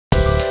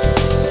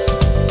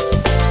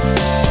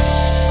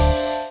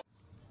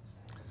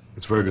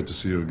It's very good to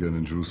see you again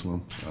in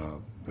Jerusalem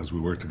as we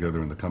work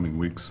together in the coming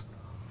weeks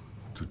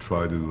to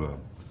try to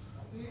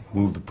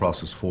move the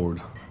process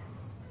forward.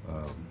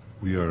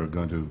 We are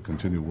going to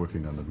continue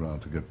working on the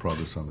ground to get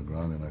progress on the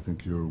ground, and I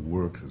think your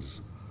work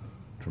is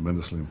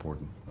tremendously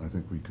important. I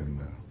think we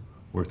can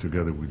work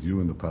together with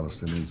you and the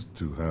Palestinians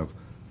to have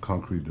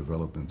concrete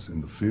developments in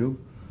the field,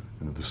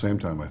 and at the same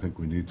time I think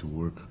we need to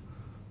work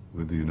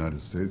with the United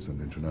States and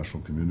the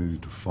international community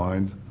to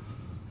find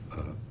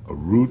a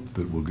route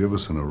that will give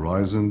us an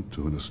horizon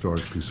to an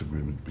historic peace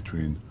agreement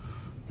between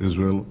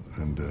Israel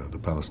and the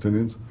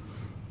Palestinians,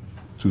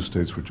 2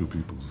 states for 2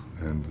 peoples.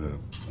 And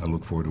I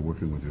look forward to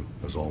working with you,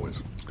 as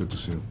always. It's good to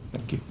see you.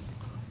 Thank you.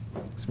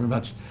 Thanks very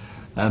much.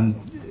 Can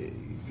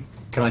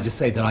I just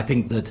say that I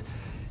think that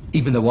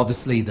even though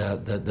obviously there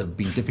have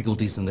been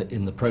difficulties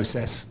in the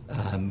process,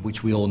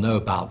 which we all know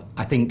about,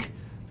 I think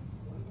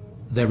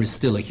there is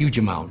still a huge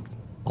amount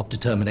of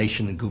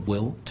determination and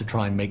goodwill to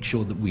try and make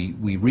sure that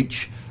we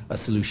reach a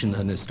solution,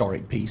 an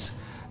historic peace.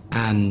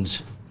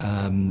 And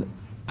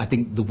I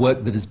think the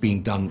work that is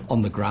being done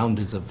on the ground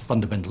is of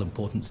fundamental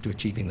importance to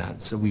achieving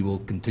that. So we will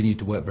continue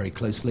to work very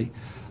closely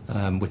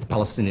with the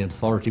Palestinian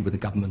Authority, with the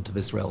government of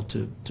Israel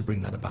to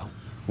bring that about.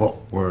 Well,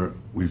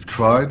 we've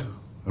tried,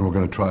 and we're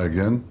going to try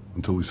again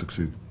until we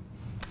succeed.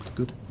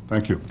 Good.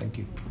 Thank you. Thank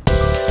you.